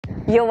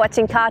You're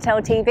watching Cartell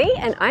TV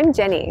and I'm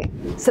Jenny.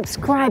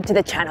 Subscribe to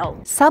the channel.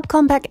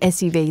 Subcompact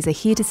SUVs are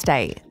here to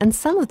stay, and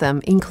some of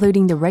them,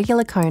 including the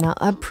regular Kona,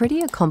 are pretty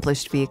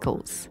accomplished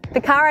vehicles.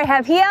 The car I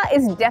have here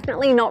is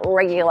definitely not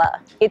regular.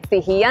 It's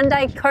the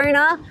Hyundai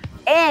KONA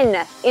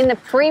N in the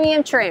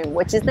premium trim,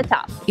 which is the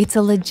top. It's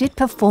a legit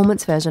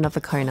performance version of the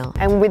Kona.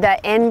 And with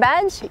that N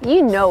badge,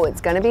 you know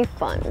it's going to be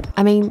fun.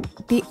 I mean,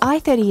 the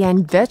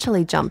i30N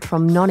virtually jumped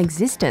from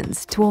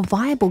non-existence to a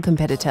viable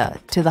competitor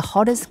to the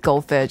hottest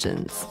Golf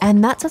versions.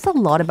 And that says a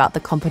lot about the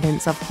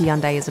competence of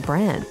Hyundai as a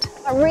brand.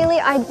 But really,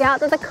 I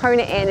doubt that the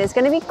KONA N is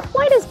going to be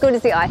quite as good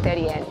as the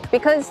i30N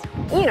because,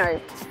 you know,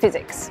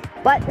 physics.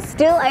 But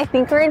still, I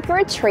think we're in for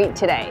a treat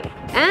today.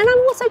 And I'm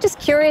also just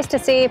curious to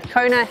see if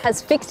Kona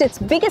has fixed its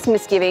biggest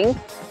misgiving,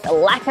 the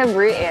lack of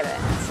rear air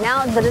vents.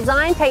 Now, the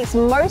design takes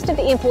most of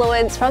the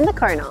influence from the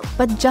Kona.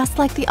 But just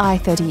like the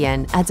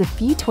i30N, adds a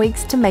few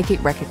tweaks to make it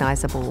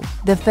recognizable.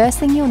 The first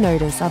thing you'll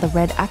notice are the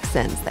red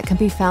accents that can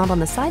be found on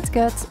the side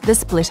skirts, the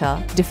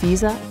splitter,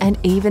 diffuser, and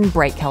even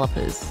brake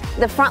calipers.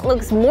 The front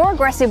looks more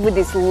aggressive with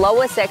this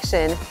lower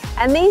section,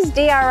 and these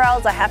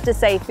DRLs, I have to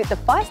say, fit the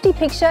feisty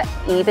picture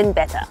even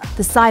better.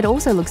 The side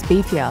also looks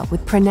beefier,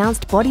 with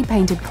pronounced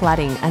body-painted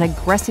cladding and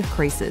aggressive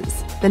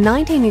creases. The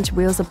 19-inch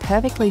wheels are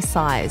perfectly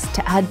sized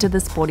to add to the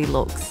sporty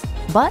looks,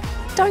 but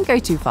don't go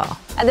too far.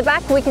 At the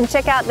back, we can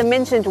check out the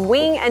mentioned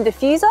wing and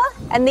diffuser,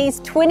 and these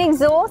twin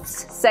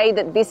exhausts say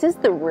that this is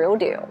the real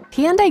deal.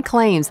 Hyundai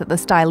claims that the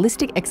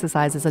stylistic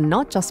exercises are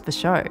not just for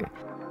show.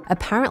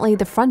 Apparently,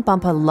 the front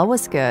bumper lower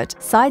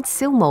skirt, side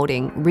sill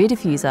molding, rear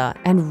diffuser,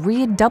 and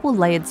rear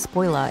double-layered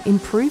spoiler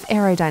improve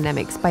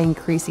aerodynamics by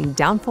increasing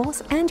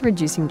downforce and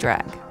reducing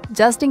drag.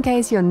 Just in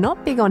case you're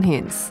not big on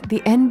hints,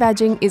 the N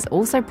badging is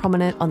also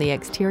prominent on the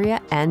exterior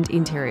and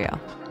interior.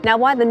 Now,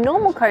 while the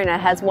normal Kona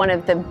has one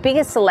of the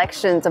biggest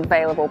selections of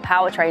available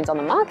powertrains on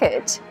the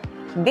market,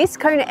 this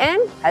KONA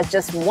N has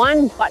just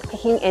one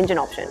butt-kicking engine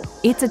option.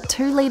 It's a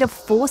 2-litre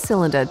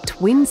 4-cylinder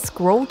twin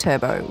scroll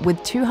turbo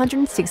with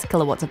 206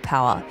 kilowatts of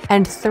power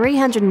and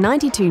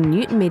 392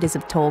 newton meters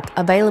of torque,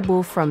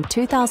 available from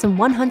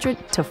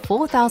 2,100 to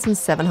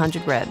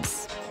 4,700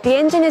 revs. The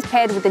engine is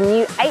paired with the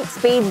new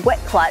 8-speed wet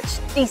clutch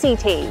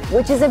DCT,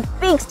 which is a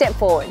big step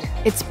forward.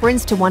 It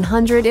sprints to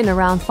 100 in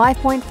around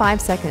 5.5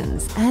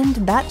 seconds, and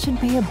that should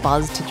be a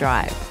buzz to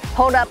drive.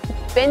 Hold up,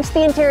 bench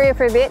the interior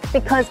for a bit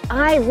because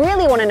I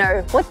really want to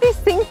know what this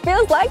thing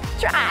feels like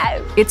to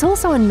drive. It's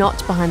also a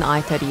notch behind the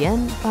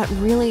i30N, but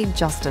really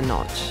just a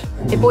notch.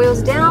 It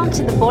boils down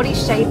to the body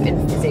shape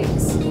and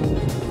physics.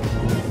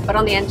 But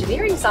on the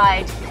engineering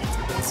side,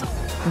 it's awesome.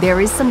 There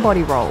is some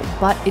body roll,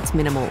 but it's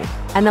minimal.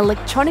 An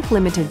electronic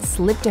limited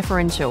slip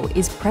differential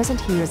is present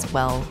here as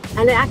well.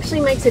 And it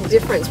actually makes a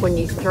difference when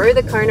you throw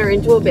the Kona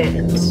into a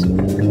bend.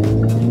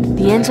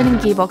 The engine and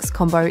gearbox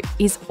combo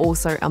is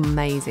also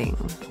amazing.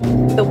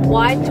 The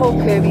wide torque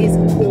curve is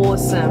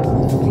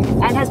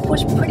awesome and has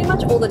pushed pretty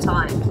much all the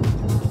time.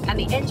 And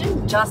the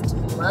engine just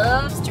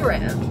loves to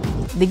rev.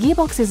 The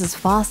gearbox is as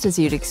fast as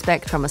you'd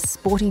expect from a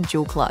sporty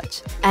dual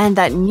clutch, and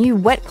that new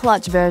wet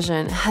clutch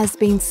version has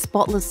been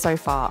spotless so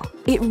far.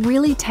 It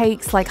really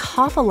takes like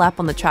half a lap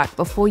on the track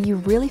before you're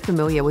really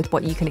familiar with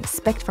what you can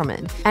expect from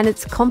it, and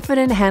its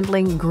confident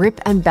handling,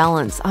 grip and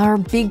balance are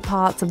big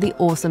parts of the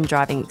awesome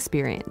driving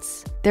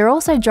experience. There are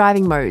also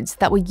driving modes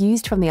that were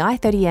used from the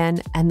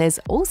i30N, and there's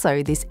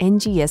also this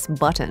NGS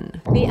button.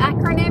 The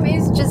acronym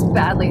is just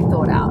badly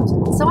thought out,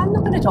 so I'm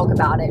not going to talk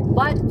about it,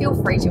 but feel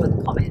free to in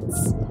the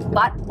comments.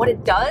 But what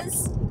it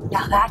does,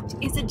 now that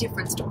is a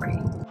different story.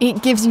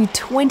 It gives you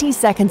 20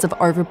 seconds of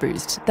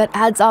overboost that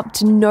adds up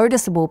to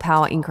noticeable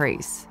power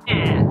increase.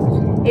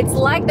 It's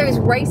like those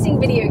racing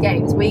video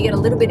games where you get a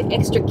little bit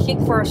extra kick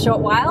for a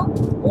short while,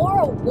 or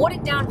a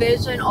watered down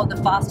version of the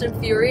Fast and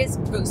Furious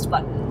boost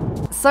button.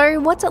 So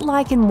what's it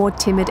like in more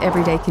timid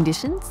everyday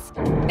conditions?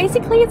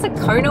 Basically, it's a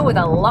Kona with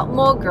a lot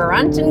more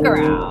grunt and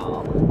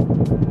growl.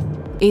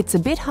 It's a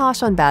bit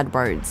harsh on bad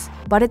roads,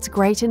 but it's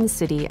great in the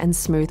city and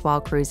smooth while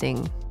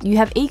cruising. You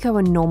have eco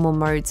and normal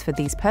modes for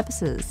these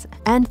purposes,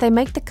 and they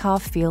make the car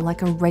feel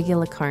like a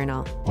regular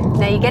Kona.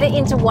 Now you get it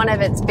into one of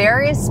its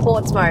various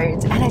sports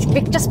modes and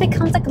it just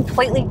becomes a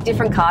completely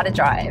different car to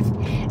drive.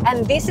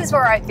 And this is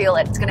where I feel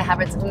it's going to have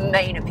its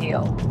main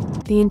appeal.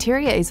 The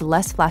interior is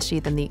less flashy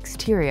than the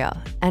exterior,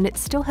 and it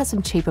still has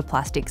some cheaper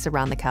plastics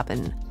around the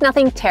cabin.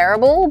 Nothing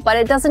terrible, but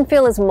it doesn't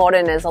feel as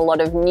modern as a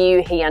lot of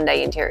new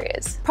Hyundai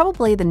interiors.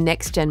 Probably the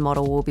next gen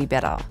model will be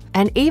better.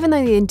 And even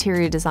though the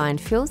interior design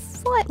feels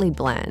slightly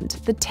bland,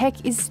 the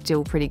tech is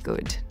still pretty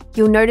good.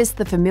 You'll notice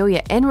the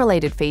familiar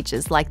N-related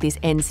features like this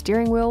N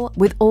steering wheel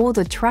with all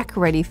the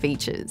track-ready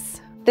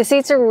features. The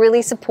seats are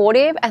really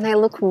supportive and they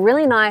look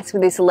really nice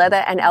with this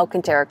leather and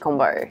Alcantara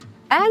combo.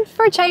 And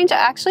for a change, I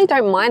actually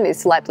don't mind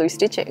this light blue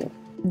stitching.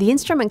 The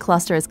instrument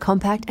cluster is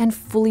compact and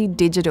fully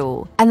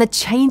digital, and the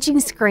changing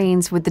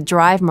screens with the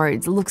drive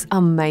modes looks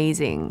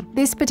amazing.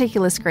 This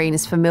particular screen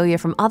is familiar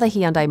from other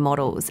Hyundai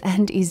models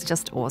and is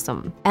just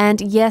awesome.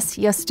 And yes,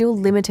 you're still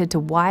limited to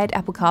wired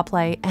Apple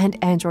CarPlay and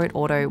Android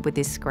Auto with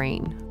this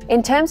screen.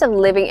 In terms of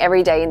living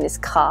every day in this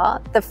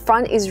car, the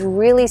front is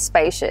really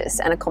spacious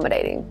and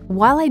accommodating.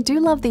 While I do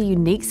love the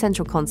unique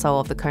central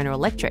console of the Kona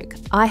Electric,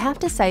 I have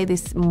to say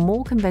this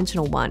more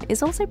conventional one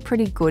is also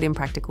pretty good in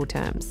practical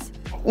terms.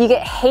 You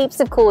get heaps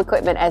of cool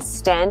equipment as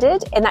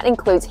standard, and that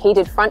includes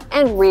heated front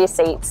and rear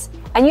seats.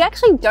 And you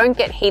actually don't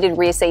get heated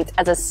rear seats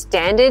as a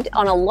standard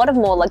on a lot of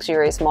more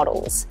luxurious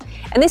models.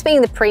 And this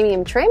being the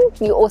premium trim,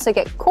 you also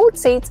get cooled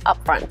seats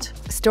up front.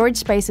 Storage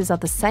spaces are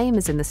the same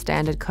as in the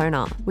standard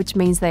Kona, which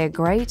means they are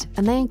great,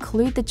 and they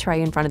include the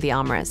tray in front of the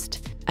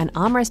armrest, an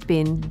armrest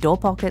bin, door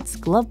pockets,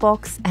 glove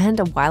box, and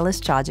a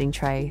wireless charging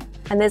tray.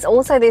 And there's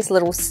also this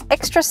little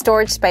extra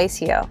storage space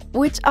here,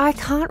 which I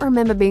can't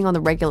remember being on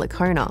the regular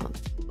Kona.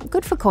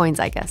 Good for coins,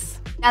 I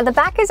guess. Now the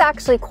back is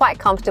actually quite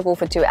comfortable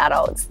for two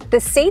adults. The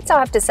seats, I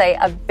have to say,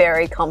 are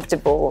very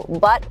comfortable,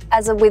 but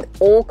as with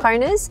all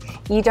Konas,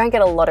 you don't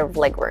get a lot of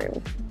leg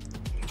room.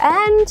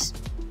 And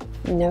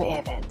no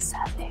air vents,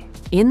 sadly.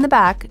 In the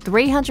back,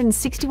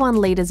 361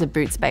 litres of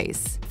boot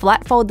space.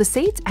 Flat fold the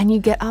seats and you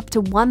get up to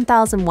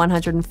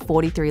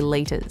 1,143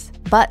 litres.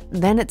 But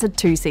then it's a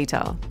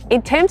two-seater.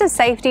 In terms of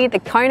safety, the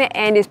Kona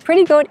N is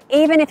pretty good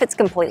even if it's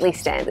completely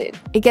standard.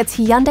 It gets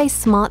Hyundai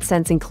Smart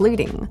Sense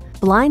including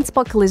blind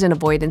spot collision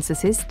avoidance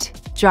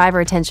assist, driver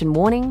attention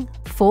warning,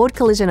 forward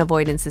collision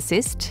avoidance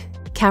assist,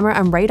 camera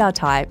and radar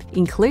type,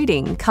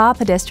 including car,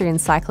 pedestrian,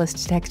 cyclist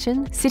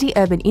detection, city,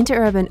 urban,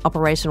 interurban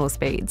operational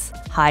speeds,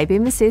 high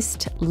beam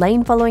assist,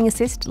 lane following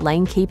assist,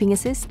 lane keeping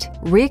assist,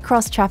 rear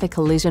cross traffic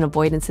collision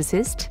avoidance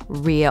assist,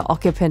 rear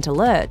occupant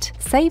alert,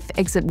 safe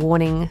exit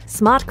warning,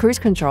 smart cruise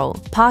control,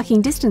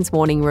 parking distance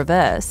warning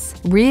reverse,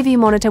 rear view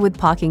monitor with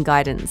parking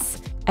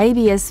guidance,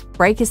 ABS,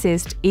 brake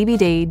assist,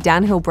 EBD,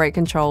 downhill brake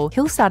control,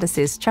 hill start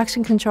assist,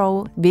 traction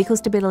control, vehicle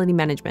stability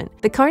management.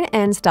 The Kona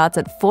N starts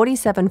at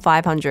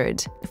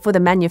 $47,500 for the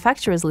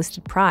manufacturer's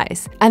listed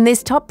price, and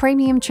this top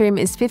premium trim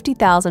is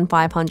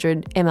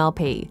 $50,500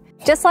 MLP.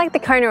 Just like the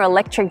Kona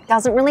Electric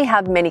doesn't really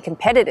have many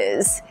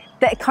competitors,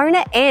 the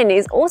Kona N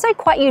is also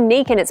quite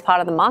unique in its part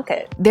of the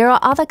market. There are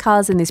other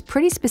cars in this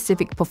pretty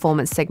specific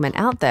performance segment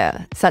out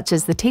there, such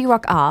as the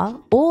T-Roc R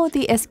or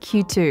the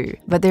SQ2,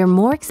 but they're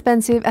more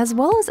expensive as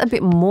well as a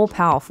bit more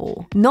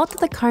powerful. Not that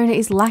the Kona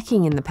is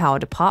lacking in the power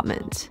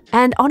department.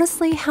 And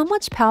honestly, how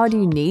much power do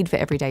you need for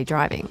everyday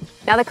driving?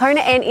 Now the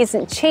Kona N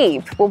isn't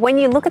cheap, but when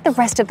you look at the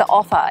rest of the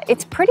offer,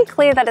 it's pretty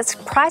clear that it's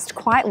priced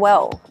quite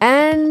well.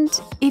 And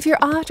if you're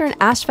after an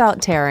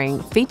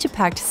asphalt-tearing,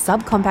 feature-packed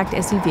subcompact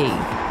SUV,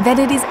 then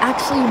it is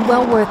actually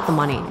well worth the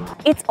money.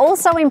 It's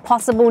also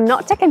impossible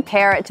not to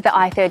compare it to the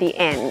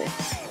i30N,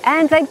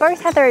 and they both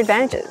have their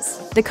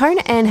advantages. The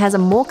Kona N has a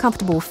more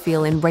comfortable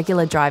feel in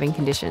regular driving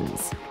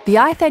conditions. The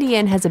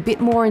i30N has a bit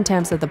more in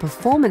terms of the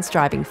performance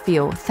driving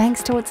feel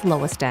thanks to its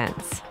lower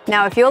stance.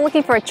 Now if you're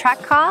looking for a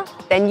track car,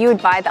 then you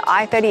would buy the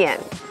i30N,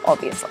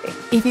 obviously.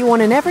 If you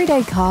want an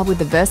everyday car with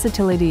the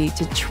versatility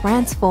to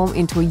transform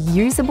into a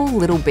usable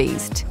little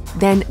beast,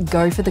 then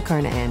go for the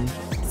Kona N.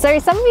 So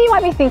some of you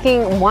might be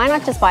thinking, why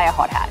not just buy a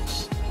hot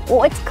hatch?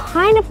 Well, it's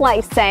kind of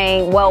like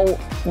saying, well,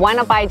 why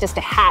not buy just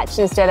a hatch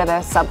instead of a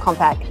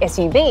subcompact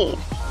SUV?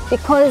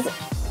 Because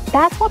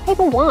that's what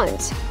people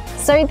want.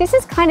 So this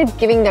is kind of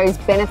giving those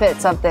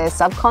benefits of the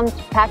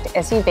subcompact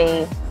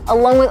SUV,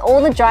 along with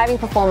all the driving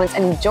performance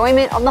and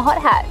enjoyment of the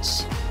hot hatch.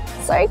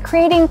 So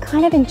creating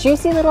kind of a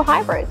juicy little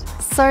hybrid.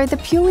 So the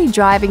purely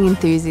driving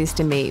enthusiast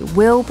in me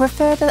will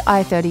prefer the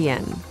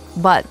i30N.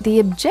 But the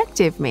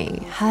objective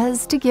me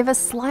has to give a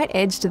slight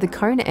edge to the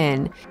Kona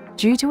N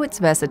due to its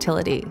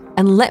versatility.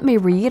 And let me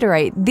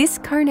reiterate, this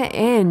Kona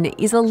N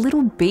is a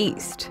little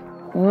beast.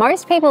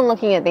 Most people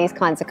looking at these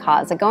kinds of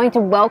cars are going to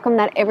welcome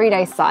that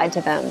everyday side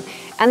to them.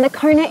 And the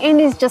Kona N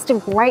is just a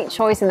great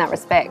choice in that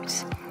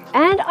respect.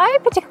 And I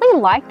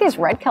particularly like this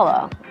red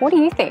color. What do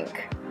you think?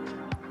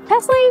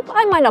 Personally,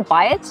 I might not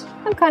buy it.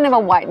 I'm kind of a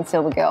white and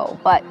silver girl,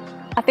 but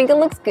I think it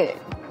looks good.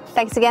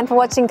 Thanks again for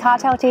watching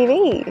Cartell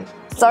TV.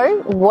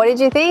 So, what did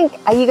you think?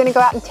 Are you going to go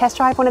out and test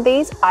drive one of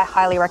these? I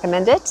highly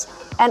recommend it.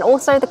 And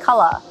also the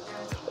color.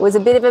 It was a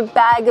bit of a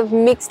bag of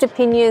mixed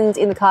opinions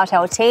in the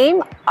Cartell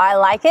team. I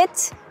like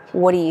it.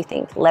 What do you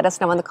think? Let us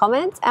know in the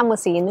comments and we'll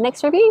see you in the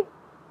next review.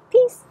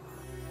 Peace.